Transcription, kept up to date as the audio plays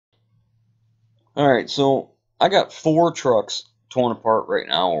Alright, so I got 4 trucks torn apart right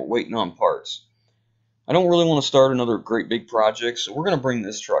now or waiting on parts. I don't really want to start another great big project, so we're going to bring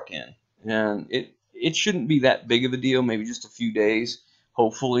this truck in. And it shouldn't be that big of a deal, maybe just a few days,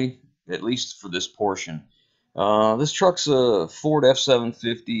 hopefully, at least for this portion. This truck's a Ford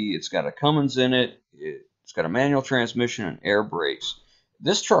F750. It's got a Cummins in it. It's got a manual transmission and air brakes.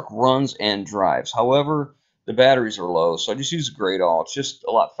 This truck runs and drives. However, the batteries are low, so I just use a Great All. It's just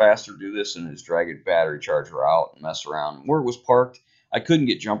a lot faster to do this than just drag a battery charger out and mess around. Where it was parked, I couldn't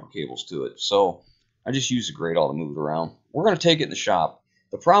get jumper cables to it, so I just use a Great All to move it around. We're going to take it in the shop.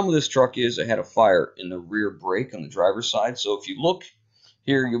 The problem with this truck is it had a fire in the rear brake on the driver's side, so if you look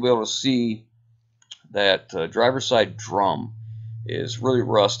here, you'll be able to see that driver's side drum is really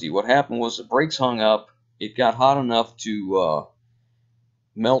rusty. What happened was the brakes hung up. It got hot enough to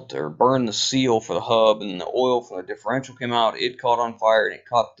melt or burn the seal for the hub, and the oil from the differential came out. It caught on fire, and it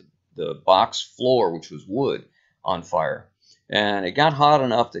caught the box floor, which was wood, on fire. And it got hot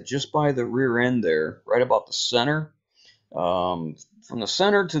enough that just by the rear end there, right about the center, from the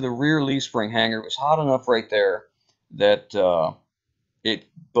center to the rear leaf spring hanger, it was hot enough right there that it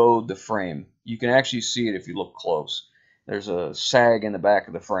bowed the frame. You can actually see it if you look close. There's a sag in the back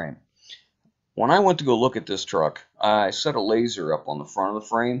of the frame. When I went to go look at this truck, I set a laser up on the front of the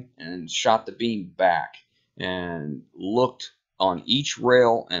frame and shot the beam back and looked on each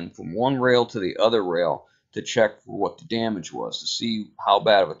rail and from one rail to the other rail to check for what the damage was, to see how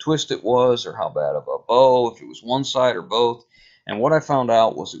bad of a twist it was or how bad of a bow, if it was one side or both. And what I found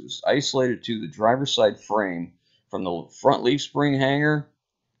out was it was isolated to the driver's side frame from the front leaf spring hanger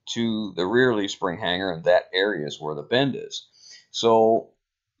to the rear leaf spring hanger, and that area is where the bend is. So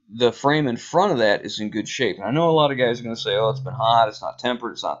the frame in front of that is in good shape. And I know a lot of guys are going to say, oh, it's been hot, it's not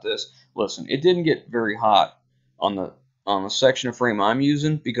tempered, it's not this. Listen, it didn't get very hot on the section of frame I'm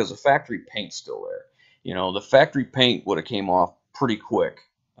using because the factory paint's still there. You know, the factory paint would have came off pretty quick.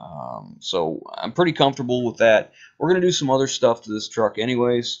 So I'm pretty comfortable with that. We're going to do some other stuff to this truck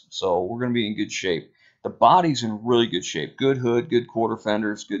anyways, so we're going to be in good shape. The body's in really good shape. Good hood, good quarter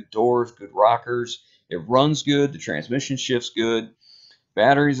fenders, good doors, good rockers. It runs good. The transmission shifts good.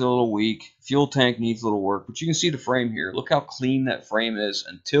 Battery's a little weak. Fuel tank needs a little work, but you can see the frame here. Look how clean that frame is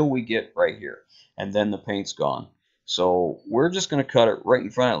until we get right here, and then the paint's gone. So we're just going to cut it right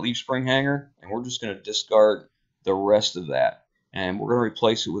in front of that leaf spring hanger, and we're just going to discard the rest of that, and we're going to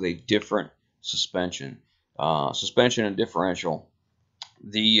replace it with a different suspension, suspension and differential.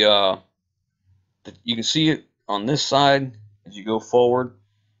 You can see it on this side as you go forward.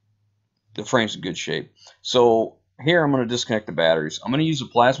 The frame's in good shape. So here I'm going to disconnect the batteries. I'm going to use a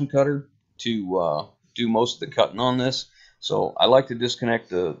plasma cutter to do most of the cutting on this. So I like to disconnect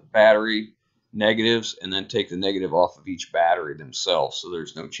the battery negatives and then take the negative off of each battery themselves, so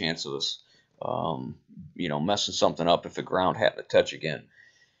there's no chance of us messing something up if the ground happened to touch again.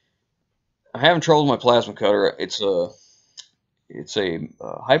 I'm having trouble with my plasma cutter. It's a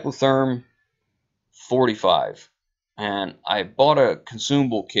Hypotherm 45, and I bought a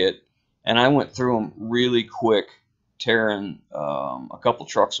consumable kit, and I went through them really quick, tearing a couple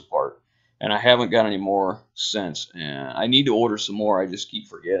trucks apart, and I haven't got any more since. And I need to order some more. I just keep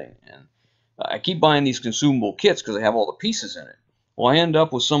forgetting, and I keep buying these consumable kits because they have all the pieces in it. Well, I end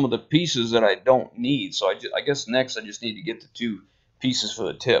up with some of the pieces that I don't need, so I guess next I just need to get the 2 pieces for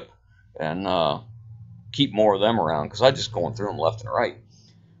the tip and keep more of them around because I'm just going through them left and right.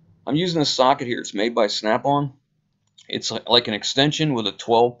 I'm using this socket here. It's made by Snap-on. It's like an extension with a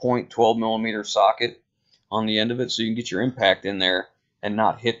 12 millimeter socket on the end of it, so you can get your impact in there and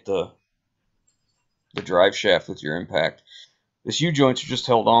not hit the drive shaft with your impact. This U-joints are just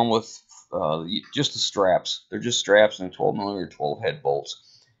held on with just the straps. They're just straps and 12 millimeter 12 head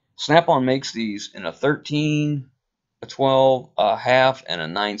bolts. Snap-on makes these in a 13, a 12, a half, and a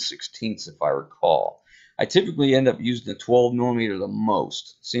 9/16 if I recall. I typically end up using the 12 millimeter the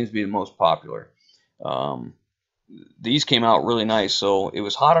most. It seems to be the most popular. These came out really nice, so it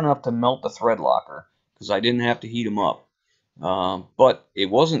was hot enough to melt the thread locker because I didn't have to heat them up. But it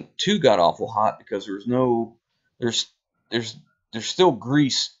wasn't too god awful hot because there's there's still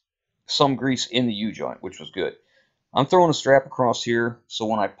grease, some grease in the U-joint, which was good. I'm throwing a strap across here so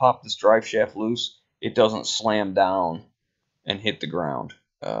when I pop this drive shaft loose, it doesn't slam down and hit the ground.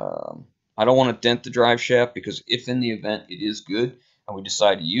 I don't want to dent the drive shaft because if in the event it is good and we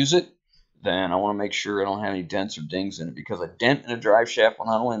decide to use it, then I want to make sure I don't have any dents or dings in it, because a dent in a drive shaft will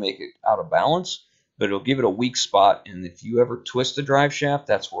not only make it out of balance, but it'll give it a weak spot, and if you ever twist the drive shaft,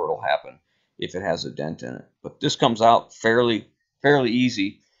 that's where it'll happen if it has a dent in it. But this comes out fairly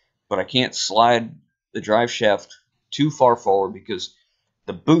easy, but I can't slide the drive shaft too far forward because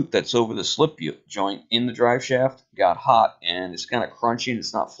the boot that's over the slip joint in the drive shaft got hot, and it's kind of crunchy and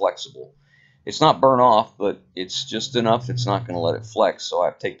it's not flexible. It's not burnt off, but it's just enough it's not going to let it flex, so I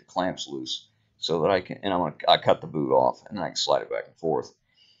have to take the clamps loose so that I can, and I cut the boot off and then I can slide it back and forth.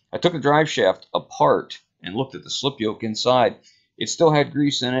 I took the drive shaft apart and looked at the slip yoke inside. It still had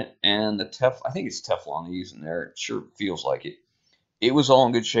grease in it, and the I think it's Teflon they use in there. It sure feels like it. It was all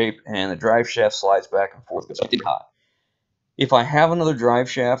in good shape, and the drive shaft slides back and forth because it's hot. If I have another drive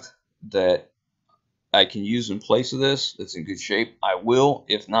shaft that I can use in place of this that's in good shape, I will.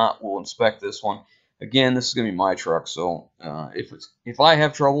 If not, we'll inspect this one. Again, this is going to be my truck, so if I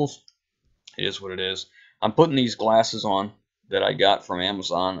have troubles, it is what it is. I'm putting these glasses on that I got from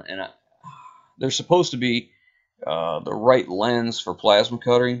Amazon, and they're supposed to be the right lens for plasma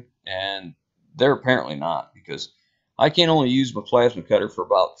cutting, and they're apparently not, because I can only use my plasma cutter for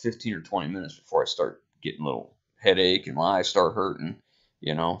about 15 or 20 minutes before I start getting a little headache and my eyes start hurting,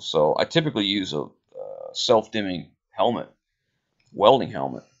 you know. So I typically use a self-dimming helmet, welding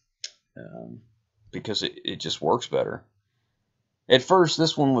helmet, because it just works better. At first,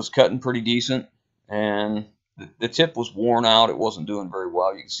 this one was cutting pretty decent, and the tip was worn out. It wasn't doing very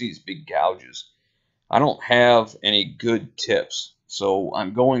well. You can see these big gouges. I don't have any good tips, so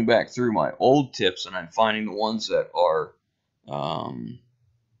I'm going back through my old tips, and I'm finding the ones that are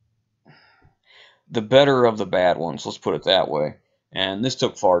the better of the bad ones, let's put it that way. And this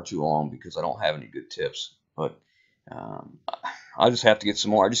took far too long because I don't have any good tips, but I just have to get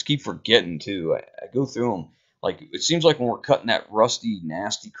some more. I just keep forgetting too. I go through them. Like, it seems like when we're cutting that rusty,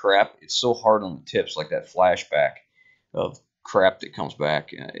 nasty crap, it's so hard on the tips, like that flashback of crap that comes back.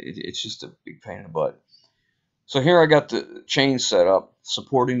 It's just a big pain in the butt. So here I got the chain set up,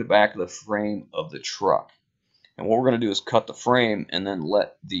 supporting the back of the frame of the truck. And what we're going to do is cut the frame and then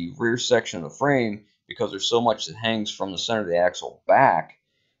let the rear section of the frame, because there's so much that hangs from the center of the axle back,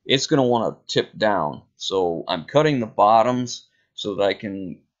 it's going to want to tip down. So I'm cutting the bottoms so that I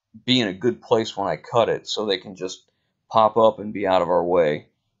can be in a good place when I cut it, so they can just pop up and be out of our way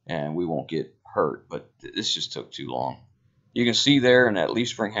and we won't get hurt. But this just took too long. You can see there in that leaf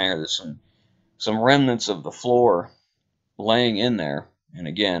spring hanger there's some remnants of the floor laying in there, and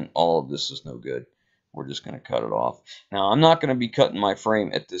again, all of this is no good. We're just going to cut it off. Now, I'm not going to be cutting my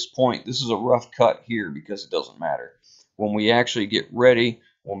frame at this point. This is a rough cut here because it doesn't matter. When we actually get ready,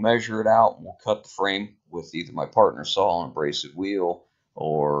 we'll measure it out and we'll cut the frame with either my partner saw, an abrasive wheel,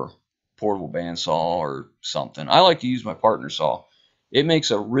 or portable bandsaw or something. I like to use my partner saw. It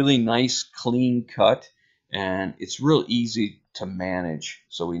makes a really nice, clean cut, and it's real easy to manage,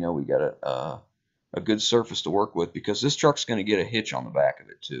 so we know we got a good surface to work with, because this truck's going to get a hitch on the back of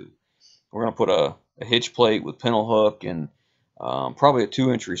it too. We're going to put a hitch plate with pintle hook and probably a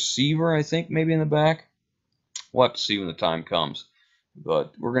 2-inch receiver, I think, maybe in the back. We'll have to see when the time comes.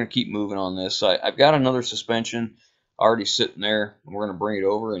 But we're going to keep moving on this. I've got another suspension already sitting there, and we're going to bring it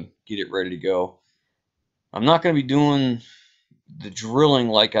over and get it ready to go. I'm not going to be doing the drilling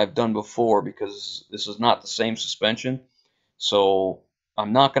like I've done before, because this is not the same suspension. So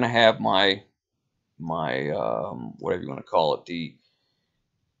I'm not going to have my whatever you want to call it, the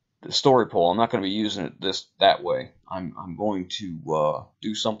story pole. I'm not going to be using it that way. I'm going to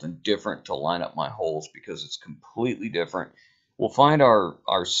do something different to line up my holes, because it's completely different. We'll find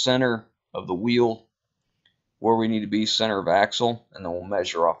our center of the wheel where we need to be, center of axle, and then we'll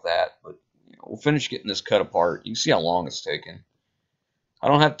measure off that. But we'll finish getting this cut apart. You can see how long it's taken. I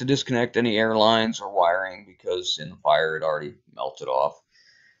don't have to disconnect any air lines or wiring, because in the fire it already melted off.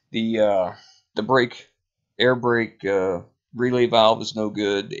 The air brake relay valve is no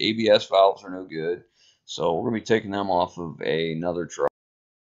good. The ABS valves are no good. So we're going to be taking them off of another truck.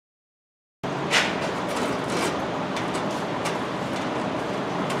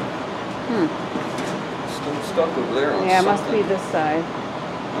 Still stuck over there on yeah, it must be this side.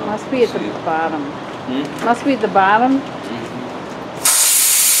 Must be at the bottom. Must be at the bottom. There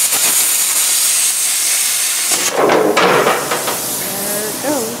it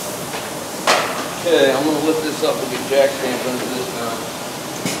goes. Okay, I'm going to lift this up and get jack stands under this now.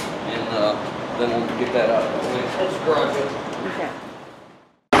 And then we'll get that out of the way. Let's drive it. Okay.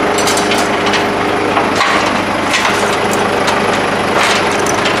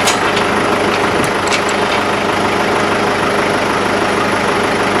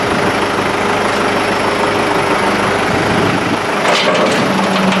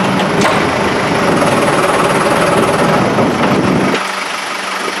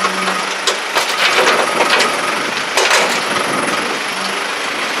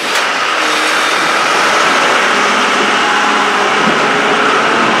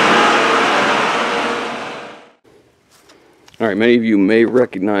 Alright, many of you may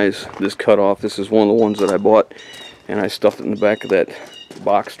recognize this cutoff. This is one of the ones that I bought, and I stuffed it in the back of that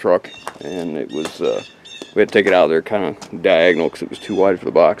box truck, and it was, we had to take it out of there kind of diagonal because it was too wide for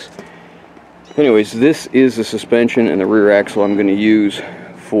the box. Anyways, this is the suspension and the rear axle I'm going to use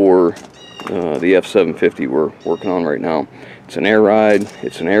for the F750 we're working on right now. It's an air ride,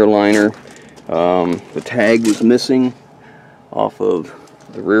 it's an airliner. The tag was missing off of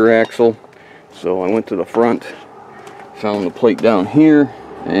the rear axle, so I went to the front, found the plate down here,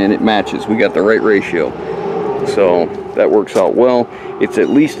 and it matches. We got the right ratio, so that works out well. It's at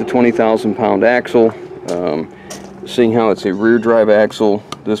least a 20,000 pound axle. Seeing how it's a rear drive axle,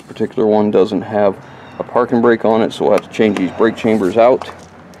 this particular one doesn't have a parking brake on it, so we'll have to change these brake chambers out.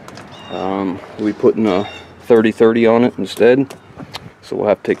 We'll be putting a 30-30 on it instead, so we'll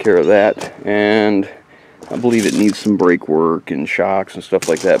have to take care of that. And I believe it needs some brake work and shocks and stuff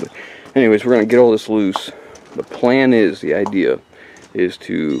like that. But anyways, we're going to get all this loose. The plan is, the idea is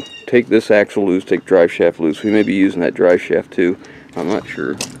to take this axle loose, take drive shaft loose. We may be using that drive shaft too, I'm not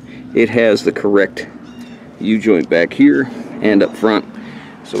sure. It has the correct U-joint back here and up front,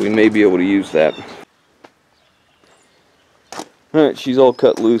 so we may be able to use that. Alright, she's all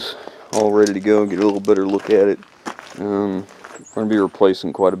cut loose, all ready to go. Get a little better look at it. We're going to be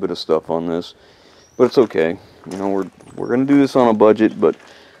replacing quite a bit of stuff on this, but it's okay. You know, we're going to do this on a budget, but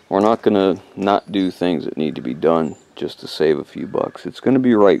we're not going to not do things that need to be done just to save a few bucks. It's going to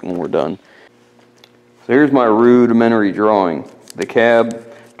be right when we're done. So here's my rudimentary drawing. The cab,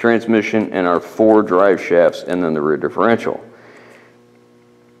 transmission, and our 4 drive shafts, and then the rear differential.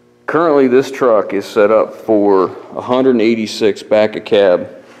 Currently this truck is set up for 186 back of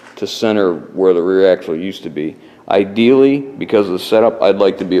cab to center where the rear axle used to be. Ideally, because of the setup, I'd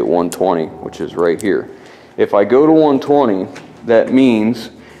like to be at 120, which is right here. If I go to 120, that means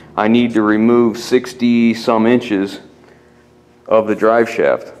I need to remove 60 some inches of the drive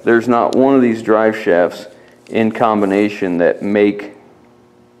shaft. There's not one of these drive shafts in combination that make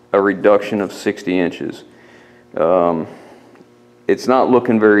a reduction of 60 inches. It's not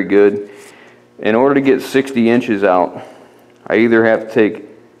looking very good. In order to get 60 inches out, I either have to take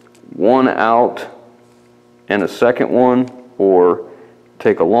one out and a second one, or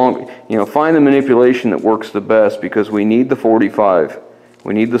take a long, find the manipulation that works the best, because we need the 45.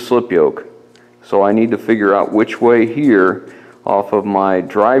 We need the slip yoke. So I need to figure out which way here off of my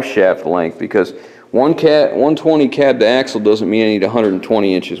drive shaft length, because 120 cab to axle doesn't mean I need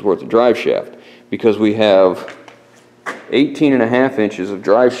 120 inches worth of drive shaft, because we have 18.5 inches of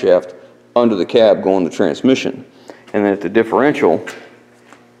drive shaft under the cab going to transmission. And then at the differential,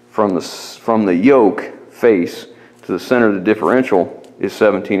 from the yoke face to the center of the differential is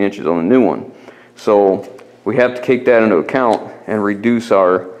 17 inches on the new one. So we have to take that into account and reduce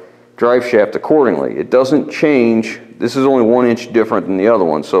our drive shaft accordingly. It doesn't change. This is only 1 inch different than the other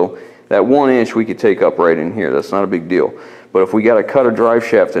one, so that 1 inch we could take up right in here. That's not a big deal. But if we got to cut a drive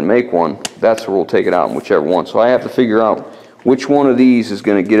shaft and make one, that's where we'll take it out in whichever one. So I have to figure out which one of these is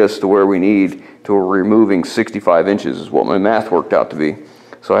going to get us to where we need to removing 65 inches is what my math worked out to be.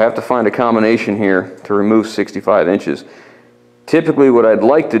 So I have to find a combination here to remove 65 inches. Typically what I'd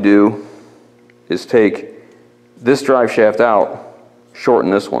like to do is take this drive shaft out,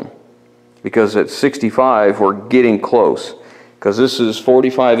 shorten this one. Because at 65 we're getting close. Because this is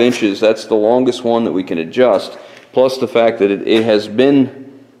 45 inches, that's the longest one that we can adjust. Plus the fact that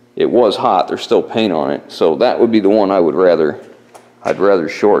it was hot, there's still paint on it. So that would be the one I'd rather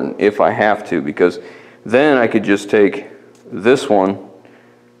shorten if I have to, because then I could just take this one.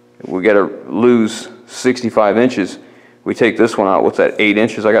 We got to lose 65 inches. We take this one out, what's that, 8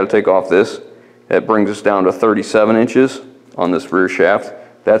 inches I got to take off this. That brings us down to 37 inches on this rear shaft.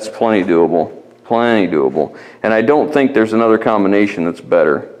 That's plenty doable, plenty doable. And I don't think there's another combination that's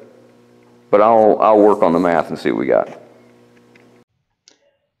better. But I'll work on the math and see what we got.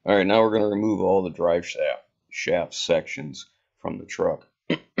 All right, now we're going to remove all the drive shaft sections from the truck.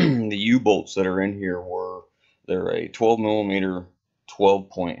 The U-bolts that are in here they're a 12mm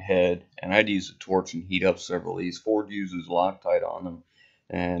 12-point head, and I'd use a torch and heat up several of these. Ford uses Loctite on them,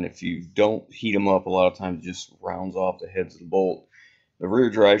 and if you don't heat them up, a lot of times it just rounds off the heads of the bolt. The rear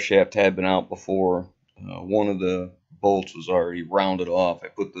drive shaft had been out before. One of the bolts was already rounded off. I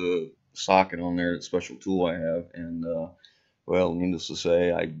put the socket on there, that special tool I have, and well, needless to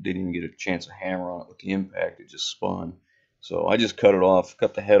say, I didn't even get a chance to hammer on it with the impact. It just spun. So I just cut it off,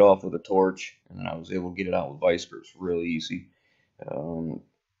 cut the head off with a torch, and then I was able to get it out with vice grips real easy.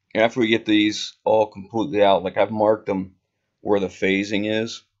 After we get these all completely out, like I've marked them where the phasing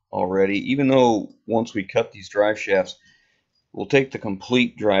is already, even though once we cut these drive shafts, we'll take the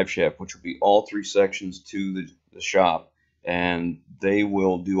complete drive shaft, which will be all 3 sections, to the shop, and they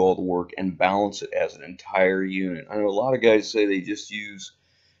will do all the work and balance it as an entire unit. I know a lot of guys say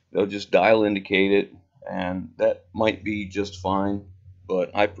they'll just dial indicate it, and that might be just fine,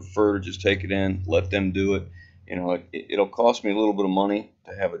 but I prefer to just take it in, let them do it. You know, it'll cost me a little bit of money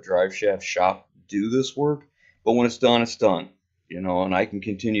to have a drive shaft shop do this work, but when it's done, it's done. You know, and I can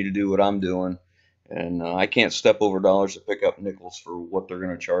continue to do what I'm doing, and I can't step over dollars to pick up nickels for what they're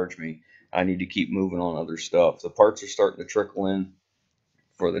going to charge me. I need to keep moving on other stuff. The parts are starting to trickle in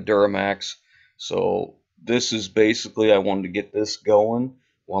for the Duramax. So this is basically, I wanted to get this going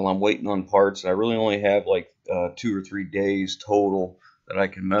while I'm waiting on parts. I really only have like 2 or 3 days total that I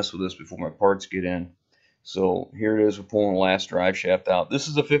can mess with this before my parts get in. So here it is, we're pulling the last drive shaft out. This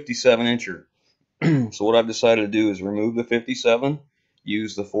is a 57 incher. So what I've decided to do is remove the 57,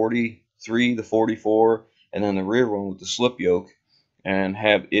 use the 43, the 44, and then the rear one with the slip yoke, and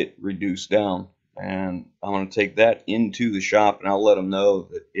have it reduced down. And I'm going to take that into the shop, and I'll let them know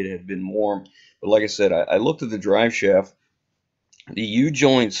that it had been warm. But like I said, I looked at the drive shaft. The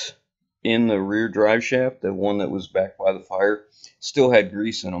U-joints in the rear drive shaft, the one that was back by the fire, still had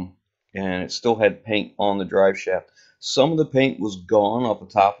grease in them, and it still had paint on the drive shaft. Some of the paint was gone off the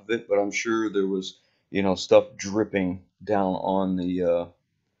top of it, but I'm sure there was, you know, stuff dripping down on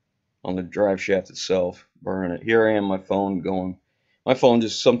the drive shaft itself, burning it. Here I am, my phone going. My phone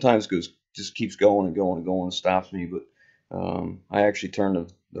just sometimes just keeps going and going and going and stops me, but I actually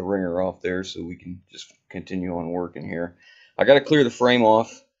turned the ringer off there so we can just continue on working here. I got to clear the frame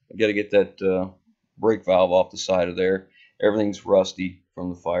off. I got to get that brake valve off the side of there. Everything's rusty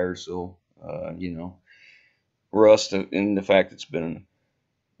from the fire, so you know, rust in the fact it's been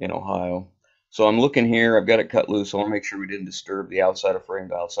in Ohio. So I'm looking here. I've got it cut loose. I want to make sure we didn't disturb the outside of frame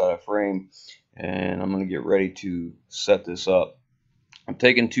to outside of frame, and I'm going to get ready to set this up. I'm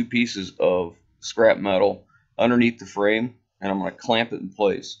taking 2 pieces of scrap metal underneath the frame, and I'm going to clamp it in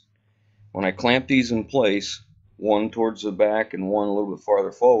place. When I clamp these in place, one towards the back and one a little bit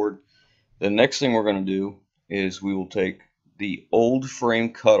farther forward, the next thing we're going to do is we will take the old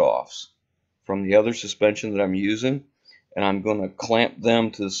frame cutoffs from the other suspension that I'm using, and I'm going to clamp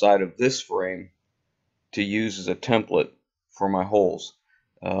them to the side of this frame to use as a template for my holes.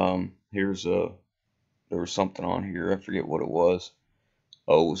 There was something on here, I forget what it was.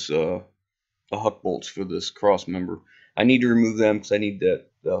 Oh, it was the huck bolts for this cross member. I need to remove them because I need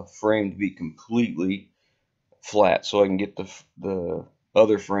the frame to be completely flat so I can get the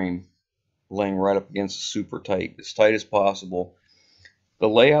other frame laying right up against it super tight, as tight as possible. The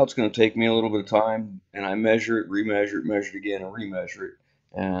layout's going to take me a little bit of time, and I measure it, remeasure it, measure it again, and remeasure it.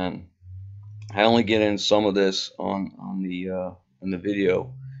 And I only get in some of this on the in the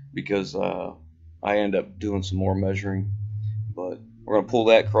video because I end up doing some more measuring. But we're going to pull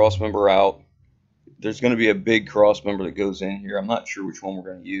that cross member out. There's going to be a big cross member that goes in here. I'm not sure which one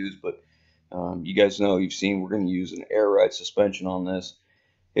we're going to use, but you guys know, you've seen, we're going to use an air ride suspension on this.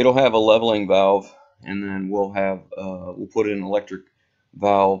 It'll have a leveling valve, and then we'll put in an electric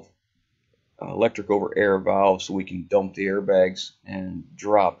valve, electric over air valve, so we can dump the airbags and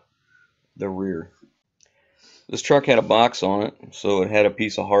drop the rear. This truck had a box on it, so it had a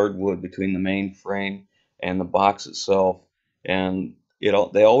piece of hardwood between the main frame and the box itself, and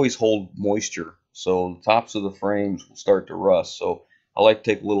they always hold moisture, so the tops of the frames will start to rust. So I like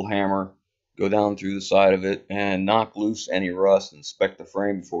to take a little hammer, go down through the side of it, and knock loose any rust, and inspect the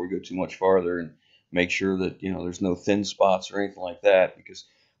frame before we go too much farther, and make sure that, you know, there's no thin spots or anything like that, because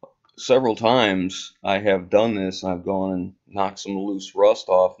several times I have done this, and I've gone and knocked some loose rust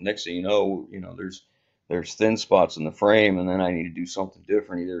off. Next thing you know, there's thin spots in the frame, and then I need to do something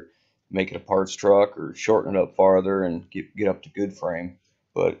different, either make it a parts truck or shorten it up farther and get up to good frame.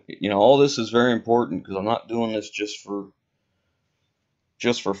 But you know, all this is very important because I'm not doing this just for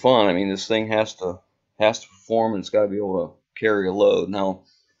fun. I mean, this thing has to perform, and it's got to be able to carry a load. Now,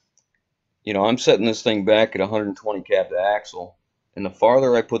 you know, I'm setting this thing back at 120 cap to axle, and the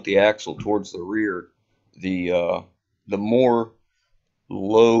farther I put the axle towards the rear, the more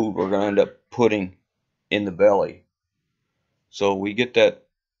load we're going to end up putting in the belly. So we get that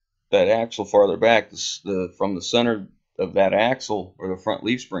axle farther back, from the center of that axle, or the front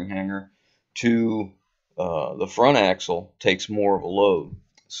leaf spring hanger, to the front axle takes more of a load.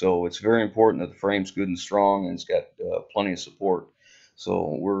 So it's very important that the frame's good and strong, and it's got plenty of support.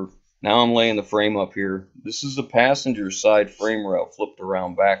 So now I'm laying the frame up here. This is the passenger side frame rail flipped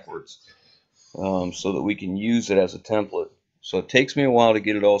around backwards, so that we can use it as a template. So it takes me a while to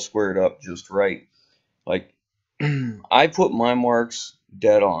get it all squared up just right. Like, I put my marks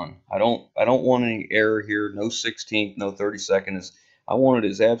dead on. I don't want any error here. No 16th, no 32nd. I want it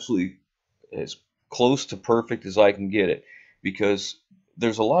as absolutely as close to perfect as I can get it, because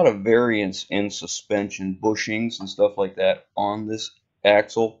there's a lot of variance in suspension bushings and stuff like that on this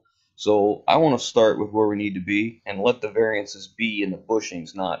axle. So I want to start with where we need to be and let the variances be in the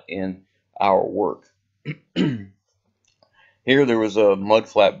bushings, not in our work. Here there was a mud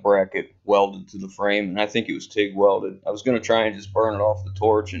flap bracket welded to the frame, and I think it was TIG welded. I was going to try and just burn it off the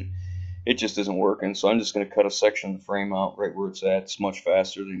torch, and it just isn't working, so I'm just going to cut a section of the frame out right where it's at. It's much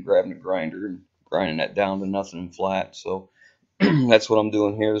faster than grabbing a grinder and grinding that down to nothing and flat. So that's what I'm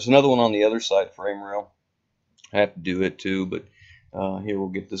doing here. There's another one on the other side frame rail. I have to do it too, but here we'll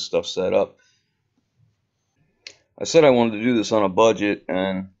get this stuff set up. I said I wanted to do this on a budget,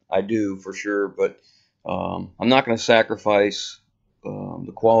 and I do for sure, but I'm not going to sacrifice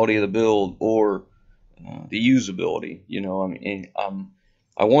the quality of the build or the usability. You know, I mean,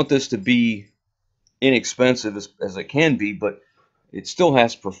 I want this to be inexpensive as it can be, but it still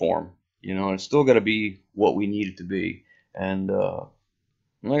has to perform. You know, it's still got to be what we need it to be. And I'm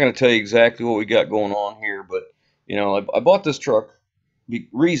not going to tell you exactly what we got going on here, but you know, I bought this truck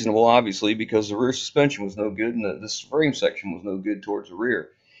reasonable, obviously, because the rear suspension was no good and this frame section was no good towards the rear.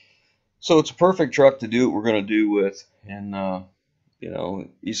 So it's a perfect truck to do what we're going to do with. And you know,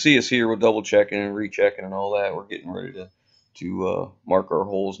 you see us here, we're double checking and rechecking and all that. We're getting ready to mark our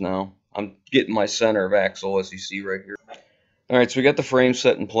holes now. I'm getting my center of axle, as you see right here. All right, so we got the frame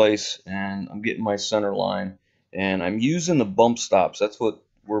set in place, and I'm getting my center line, and I'm using the bump stops. That's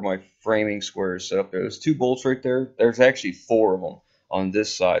where my framing square is set up there. There's 2 bolts right there. There's actually 4 of them on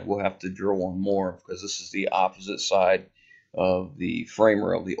this side. We'll have to drill one more because this is the opposite side of the frame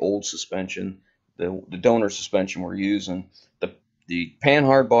rail, the old suspension, the donor suspension we're using. The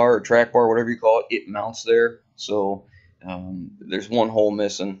panhard bar or track bar, whatever you call it, it mounts there. So there's one hole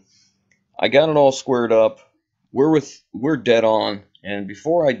missing. I got it all squared up. We're dead on. And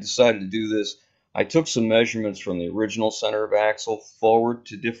before I decided to do this, I took some measurements from the original center of axle forward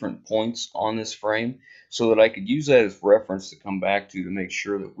to different points on this frame so that I could use that as reference to come back to make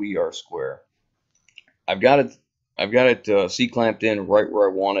sure that we are square. I've got it C-clamped in right where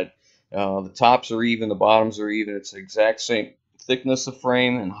I want it. The tops are even, the bottoms are even. It's the exact same thickness of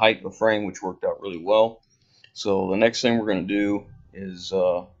frame and height of frame, which worked out really well. So the next thing we're going to do is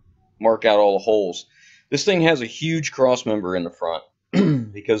mark out all the holes. This thing has a huge cross member in the front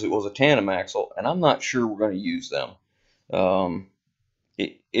because it was a tandem axle, and I'm not sure we're going to use them.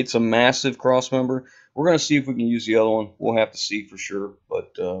 It's a massive cross member. We're going to see if we can use the other one. We'll have to see for sure,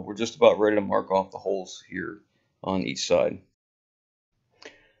 but we're just about ready to mark off the holes here on each side.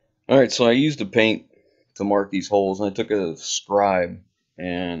 All right, so I used the paint to mark these holes, and I took a scribe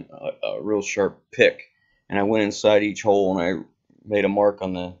and a real sharp pick, and I went inside each hole and I made a mark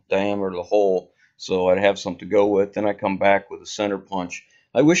on the diameter of the hole so I'd have something to go with. Then I come back with a center punch.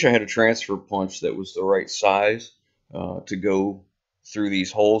 I wish I had a transfer punch that was the right size to go through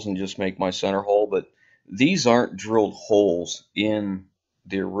these holes and just make my center hole, but these aren't drilled holes in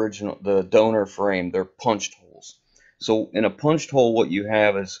the donor frame. They're punched holes. So in a punched hole, what you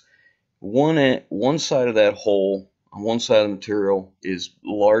have is one side of that hole on one side of the material is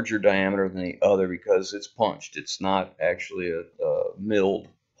larger diameter than the other because it's punched. It's not actually a milled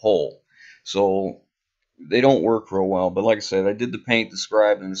hole. So they don't work real well. But like I said, I did the paint, the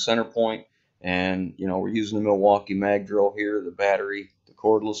scribe, and the center point. And, you know, we're using the Milwaukee mag drill here, the battery, the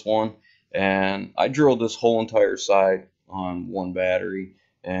cordless one. And I drilled this whole entire side on one battery.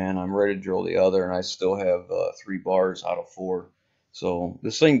 And I'm ready to drill the other. And I still have 3 bars out of 4. So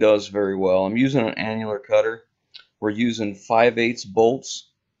this thing does very well. I'm using an annular cutter. We're using 5/8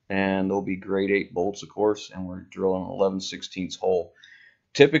 bolts, and they'll be grade 8 bolts, of course, and we're drilling an 11/16 hole.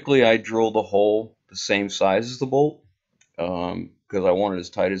 Typically, I drill the hole the same size as the bolt because I want it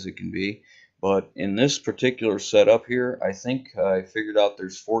as tight as it can be. But in this particular setup here, I think I figured out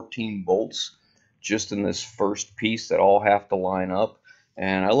there's 14 bolts just in this first piece that all have to line up.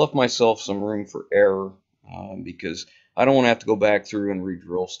 And I left myself some room for error because I don't want to have to go back through and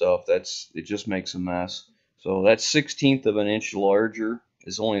re-drill stuff. It just makes a mess. So that 1/16 of an inch larger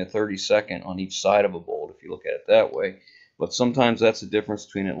is only a 32nd on each side of a bolt if you look at it that way. But sometimes that's the difference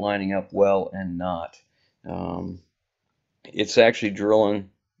between it lining up well and not. It's actually drilling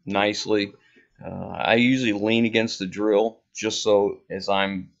nicely. I usually lean against the drill just so as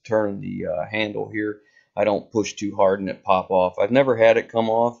I'm turning the handle here, I don't push too hard and it pop off. I've never had it come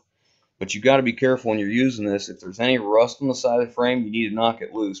off. But you got to be careful when you're using this. If there's any rust on the side of the frame, you need to knock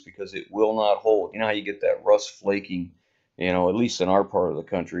it loose because it will not hold. You know how you get that rust flaking, you know, at least in our part of the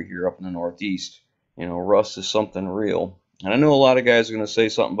country here up in the Northeast. You know, rust is something real. And I know a lot of guys are going to say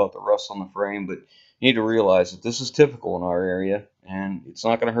something about the rust on the frame, but you need to realize that this is typical in our area. and it's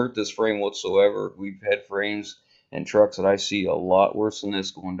not going to hurt this frame whatsoever. We've had frames and trucks that I see a lot worse than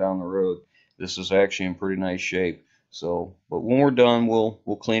this going down the road. This is actually in pretty nice shape. So, but when we're done, we'll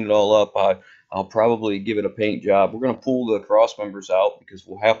clean it all up. I'll probably give it a paint job. We're going to pull the cross members out because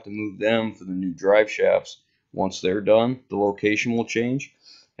we'll have to move them for the new drive shafts. Once they're done, the location will change.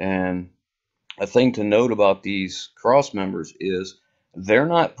 And a thing to note about these cross members is they're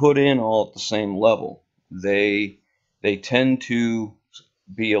not put in all at the same level. They tend to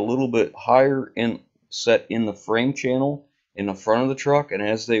be a little bit higher in set in the frame channel in the front of the truck, and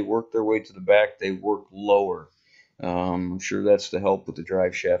as they work their way to the back, they work lower. I'm sure that's to help with the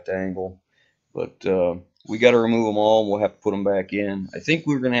drive shaft angle, but we got to remove them all, and we'll have to put them back in. I think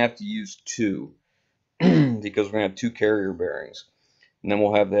we're going to have to use two because we're going to have two carrier bearings, and then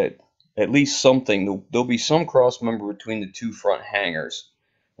we'll have that at least something. There'll be some cross member between the two front hangers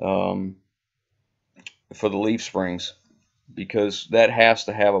for the leaf springs, because that has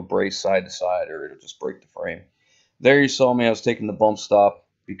to have a brace side to side or it'll just break the frame. There you saw me, I was taking the bump stop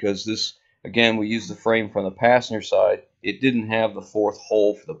because this, again, we used the frame from the passenger side. It didn't have the fourth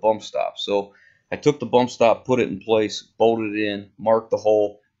hole for the bump stop. So I took the bump stop, put it in place, bolted it in, marked the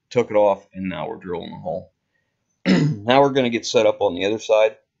hole, took it off, and now we're drilling the hole. Now we're going to get set up on the other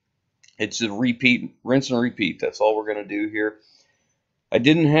side. It's a repeat, rinse and repeat. That's all we're going to do here. I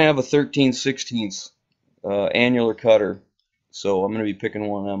didn't have a 13/16 annular cutter, so I'm going to be picking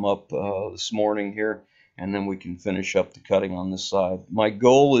one of them up this morning here, and then we can finish up the cutting on this side. My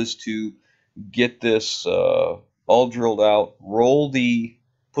goal is to get this all drilled out,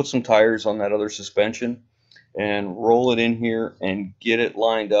 put some tires on that other suspension, and roll it in here and get it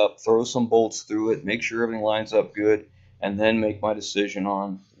lined up, throw some bolts through it, make sure everything lines up good, and then make my decision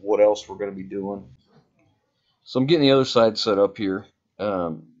on what else we're going to be doing. So I'm getting the other side set up here.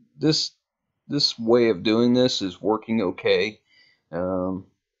 This way of doing this is working okay.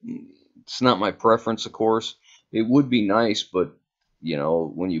 It's not my preference, of course. It would be nice, but you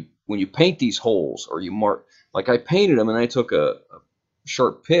know, when you paint these holes, or you mark, like I painted them and I took a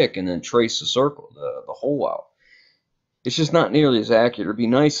sharp pick and then traced the circle, the hole out. It's just not nearly as accurate. It'd be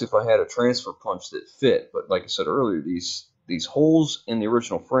nice if I had a transfer punch that fit, but like I said earlier, these holes in the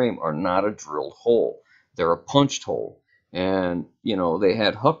original frame are not a drilled hole. They're a punched hole. And, you know, they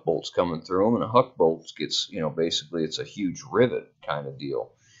had huck bolts coming through them, and a huck bolt gets, you know, basically it's a huge rivet kind of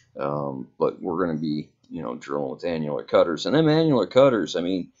deal. But we're going to be, you know, drilling with annular cutters. And them annular cutters, I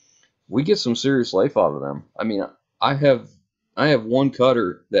mean, we get some serious life out of them. I mean, I have one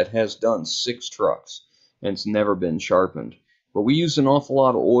cutter that has done 6 trucks, and it's never been sharpened. But we use an awful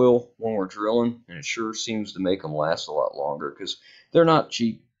lot of oil when we're drilling, and it sure seems to make them last a lot longer because they're not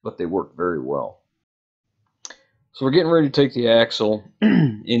cheap, but they work very well. So we're getting ready to take the axle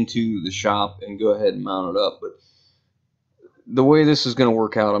into the shop and go ahead and mount it up. But the way this is going to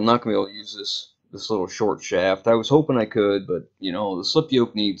work out, I'm not going to be able to use this little short shaft. I was hoping I could, but you know, the slip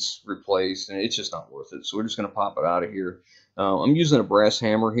yoke needs replaced, and it's just not worth it. So we're just going to pop it out of here. I'm using a brass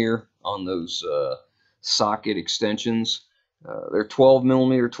hammer here on those socket extensions. They're 12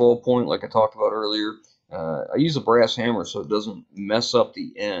 millimeter, 12 point, like I talked about earlier. I use a brass hammer so it doesn't mess up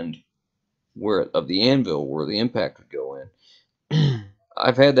the end of the anvil where the impact would go in.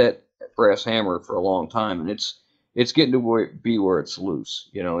 I've had that brass hammer for a long time, and it's getting to be where it's loose,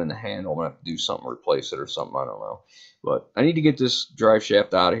 you know, in the handle. I'm gonna have to do something, replace it or something, I don't know. But I need to get this drive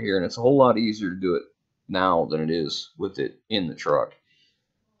shaft out of here, and it's a whole lot easier to do it now than it is with it in the truck.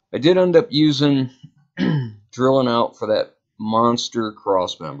 I did end up using drilling out for that monster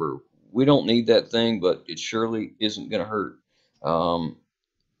cross member. We don't need that thing, but it surely isn't gonna hurt.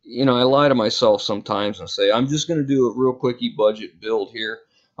 You know, I lie to myself sometimes and say, I'm just going to do a real quickie budget build here.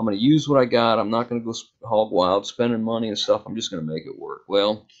 I'm going to use what I got. I'm not going to go hog wild spending money and stuff. I'm just going to make it work.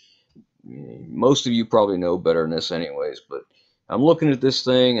 Well, most of you probably know better than this anyways, but I'm looking at this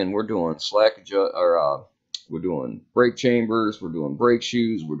thing, and we're doing we're doing brake chambers, we're doing brake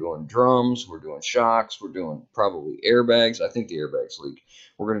shoes, we're doing drums, we're doing shocks, we're doing probably airbags. I think the airbags leak.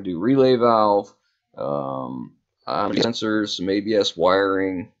 We're going to do relay valve, sensors, some ABS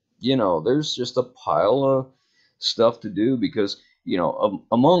wiring. You know, there's just a pile of stuff to do because, you know,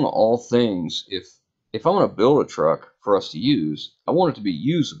 among all things, if I'm going to build a truck for us to use, I want it to be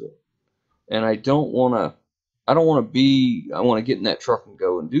usable. And I want to get in that truck and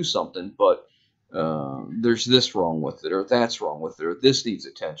go and do something, but there's this wrong with it, or that's wrong with it, or this needs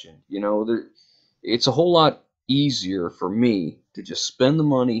attention. You know, it's a whole lot easier for me to just spend the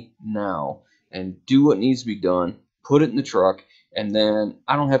money now and do what needs to be done, put it in the truck, and then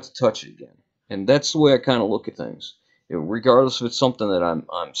I don't have to touch it again. And that's the way I kind of look at things. You know, regardless if it's something that I'm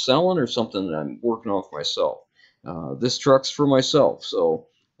selling or something that I'm working on for myself. This truck's for myself, so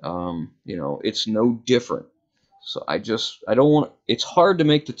you know, it's no different. So I don't want. It's hard to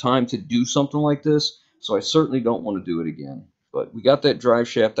make the time to do something like this, so I certainly don't want to do it again. But we got that drive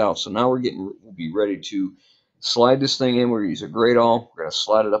shaft out, so now we'll be ready to slide this thing in. We're gonna use a grate awl. We're gonna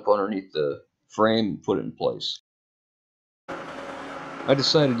slide it up underneath the frame and put it in place. I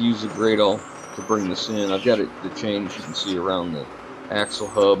decided to use the grate awl to bring this in. I've got the chain, as you can see, around the axle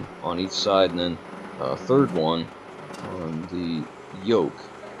hub on each side, and then a third one on the yoke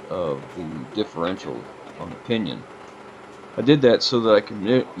of the differential on the pinion. I did that so that I can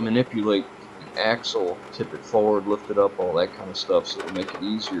manipulate the axle, tip it forward, lift it up, all that kind of stuff, so it'll make it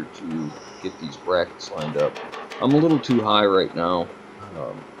easier to get these brackets lined up. I'm a little too high right now.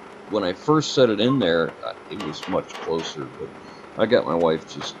 When I first set it in there, it was much closer, but I got my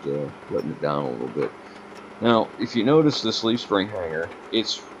wife just letting it down a little bit. Now, if you notice this leaf spring hanger,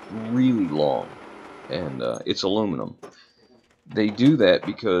 it's really long, and it's aluminum. They do that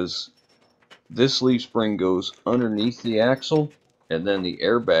because this leaf spring goes underneath the axle, and then the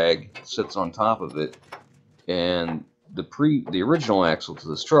airbag sits on top of it. And the original axle to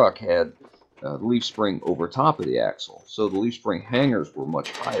this truck had the leaf spring over top of the axle, so the leaf spring hangers were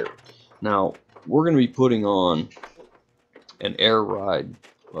much higher. Now we're going to be putting on an air ride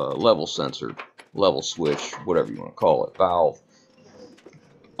level sensor, level switch, whatever you want to call it, valve,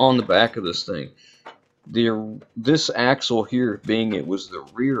 on the back of this thing. This axle here, being it was the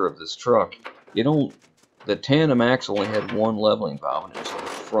rear of this truck, the tandem axle only had one leveling valve, and it was on the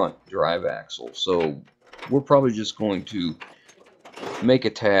front drive axle. So we're probably just going to make a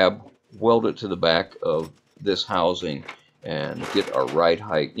tab, weld it to the back of this housing, and get our ride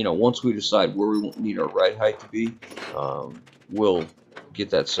height. You know, once we decide where we need our ride height to be, we'll get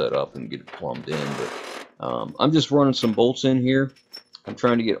that set up and get it plumbed in. But I'm just running some bolts in here. I'm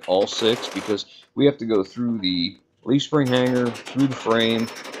trying to get all 6 because we have to go through the leaf spring hanger, through the frame,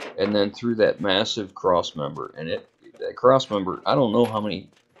 and then through that massive cross member. And that cross member, I don't know how many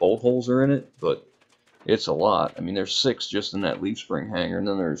bolt holes are in it, but it's a lot. I mean, there's 6 just in that leaf spring hanger, and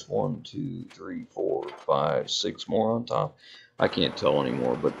then there's 1, 2, 3, 4, 5, 6 more on top. I can't tell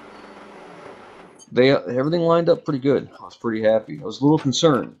anymore, but everything lined up pretty good. I was pretty happy. I was a little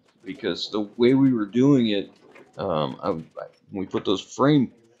concerned because the way we were doing it, when we put those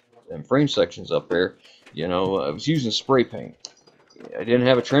frame sections up there, you know, I was using spray paint. I didn't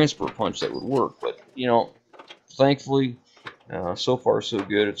have a transport punch that would work, but you know, thankfully, so far so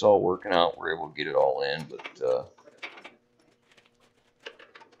good. It's all working out. We're able to get it all in, but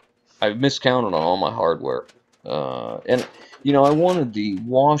I've miscounted on all my hardware, and you know, I wanted the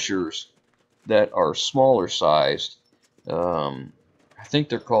washers that are smaller sized. I think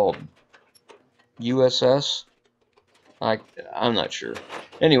they're called USS. I'm not sure.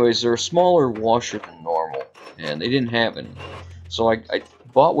 Anyways, they're a smaller washer than normal, and they didn't have any. So I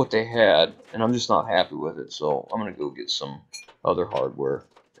bought what they had, and I'm just not happy with it. So I'm gonna go get some other hardware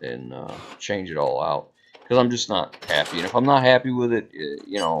and change it all out, because I'm just not happy. And if I'm not happy with it,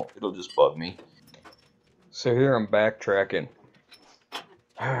 you know, it'll just bug me. So here I'm backtracking.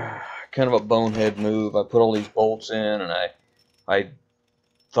 Kind of a bonehead move. I put all these bolts in, and I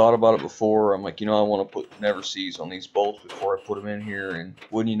thought about it before. I'm like, you know, I want to put never sees on these bolts before I put them in here, and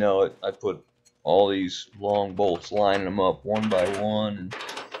wouldn't you know it, I put all these long bolts, lining them up one by one, and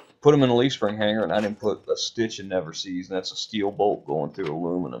put them in a leaf spring hanger, and I didn't put a stitch in never sees, and that's a steel bolt going through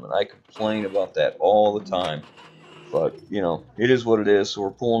aluminum, and I complain about that all the time. But you know, it is what it is. So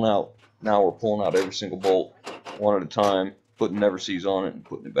we're pulling out every single bolt one at a time, putting never sees on it and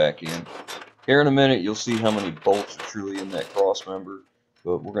putting it back in. Here in a minute, you'll see how many bolts are truly in that cross member,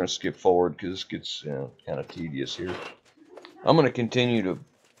 but we're going to skip forward because this gets kind of tedious here. I'm going to continue to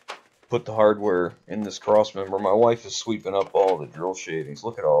put the hardware in this cross member. My wife is sweeping up all the drill shavings.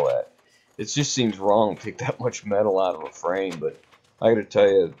 Look at all that. It just seems wrong to take that much metal out of a frame, but I got to tell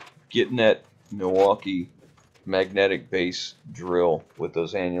you, getting that Milwaukee magnetic base drill with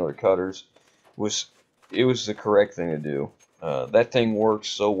those annular cutters was the correct thing to do. That thing works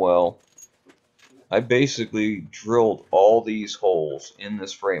so well. I basically drilled all these holes in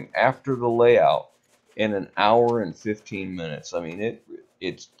this frame after the layout in an hour and 15 minutes. I mean,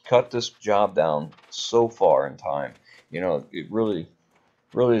 it's cut this job down so far in time. You know, it really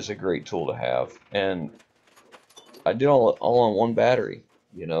is a great tool to have. And I did all on one battery.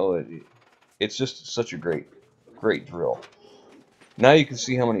 You know, it's just such a great drill. Now you can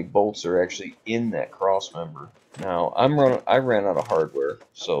see how many bolts are actually in that cross member. Now I ran out of hardware,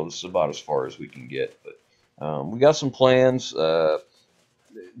 so this is about as far as we can get. But we got some plans.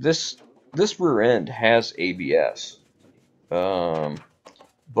 This rear end has ABS,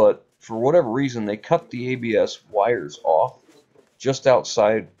 but for whatever reason, they cut the ABS wires off just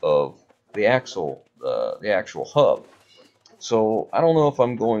outside of the axle, the actual hub. So I don't know if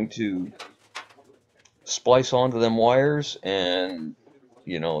I'm going to splice onto them wires and,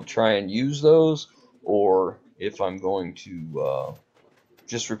 you know, try and use those, or if I'm going to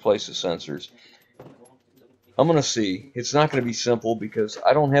just replace the sensors. I'm going to see. It's not going to be simple because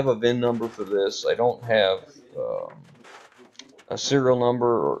I don't have a VIN number for this. I don't have a serial number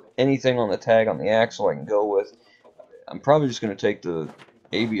or anything on the tag on the axle I can go with. I'm probably just going to take the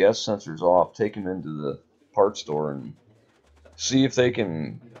ABS sensors off, take them into the parts store, and see if they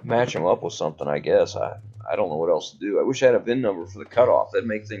can match them up with something, I guess. I don't know what else to do. I wish I had a VIN number for the cutoff. That'd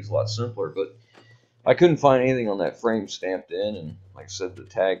make things a lot simpler, but I couldn't find anything on that frame stamped in, and like I said, the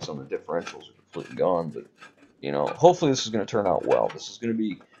tags on the differentials are completely gone. But, you know, hopefully this is going to turn out well. This is going to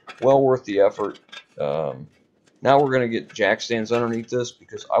be well worth the effort. Now we're going to get jack stands underneath this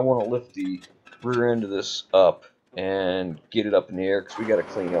because I want to lift the rear end of this up and get it up in the air, because we got to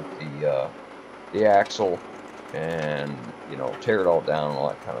clean up the axle and, you know, tear it all down and all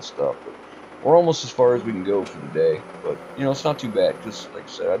that kind of stuff. But we're almost as far as we can go for the day, but, you know, it's not too bad because, like I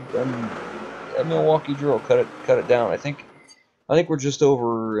said, that Milwaukee drill cut it down. I think we're just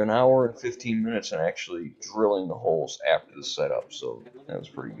over an hour and 15 minutes in actually drilling the holes after the setup, so that was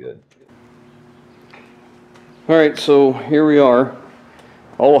pretty good. All right, so here we are.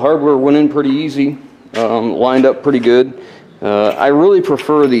 All the hardware went in pretty easy, lined up pretty good. I really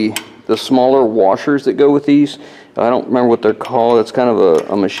prefer the smaller washers that go with these. I don't remember what they're called. It's kind of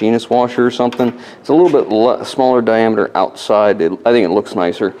a machinist washer or something. It's a little bit smaller diameter outside. I think it looks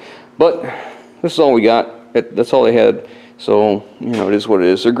nicer. But this is all we got. That's all they had. So, you know, it is what it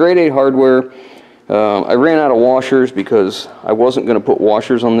is. They're grade 8 hardware. I ran out of washers because I wasn't going to put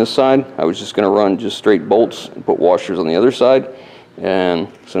washers on this side. I was just going to run just straight bolts and put washers on the other side. And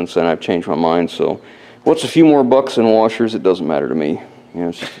since then I've changed my mind. So what's a few more bucks in washers? It doesn't matter to me. You know,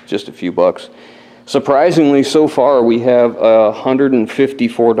 it's just a few bucks. Surprisingly, so far we have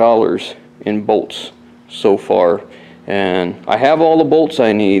 $154 in bolts so far, and I have all the bolts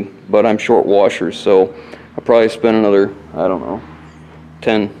I need, but I'm short washers, so I'll probably spend another, I don't know,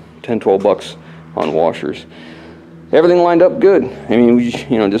 12 bucks on washers. Everything lined up good. I mean,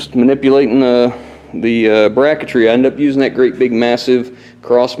 you know, just manipulating the bracketry. I ended up using that great big massive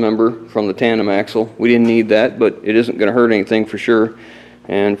cross member from the tandem axle. We didn't need that, but it isn't going to hurt anything for sure.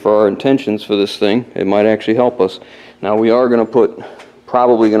 And for our intentions for this thing, it might actually help us. Now we are going to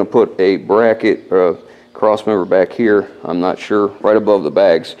probably going to put a bracket or a cross member back here. I'm not sure, right above the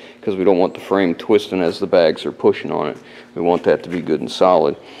bags, because we don't want the frame twisting as the bags are pushing on it. We want that to be good and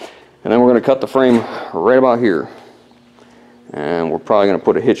solid. And then we're going to cut the frame right about here. And we're probably going to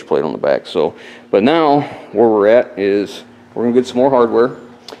put a hitch plate on the back. So, but now where we're at is we're going to get some more hardware.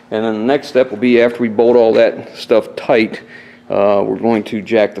 And then the next step will be, after we bolt all that stuff tight, we're going to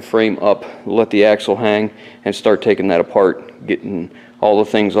jack the frame up, let the axle hang, and start taking that apart, getting all the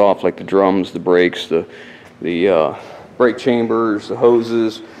things off, like the drums, the brakes, the brake chambers, the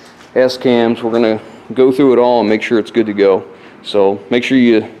hoses, S-cams. We're going to go through it all and make sure it's good to go. So make sure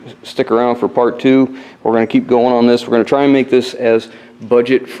you stick around for part 2. We're going to keep going on this. We're going to try and make this as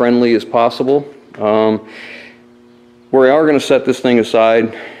budget friendly as possible. We are going to set this thing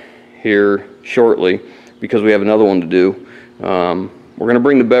aside here shortly because we have another one to do. We're going to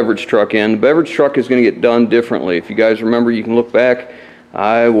bring the beverage truck in. The beverage truck is going to get done differently. If you guys remember, you can look back.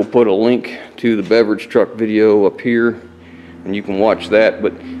 I will put a link to the beverage truck video up here, and you can watch that.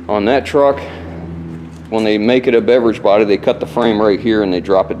 But on that truck, when they make it a beverage body, they cut the frame right here and they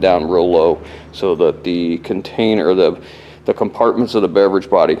drop it down real low so that the container, the compartments of the beverage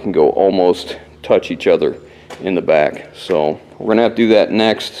body can go almost touch each other in the back. So we're going to have to do that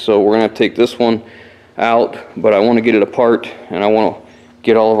next. So we're going to have to take this one out, but I want to get it apart, and I want to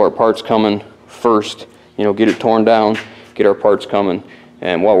get all of our parts coming first. You know, get it torn down, get our parts coming,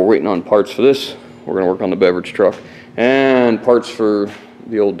 and while we're waiting on parts for this, we're going to work on the beverage truck. And parts for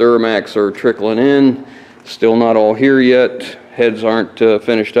the old Duramax are trickling in. Still not all here yet. Heads aren't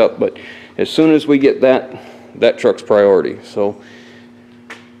finished up, but as soon as we get that truck's priority. So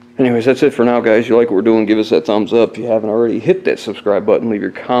anyways, that's it for now, guys. If you like what we're doing, give us that thumbs up. If you haven't already, hit that subscribe button. Leave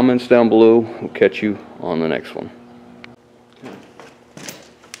your comments down below. We'll catch you on the next one.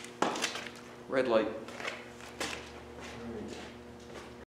 Red light.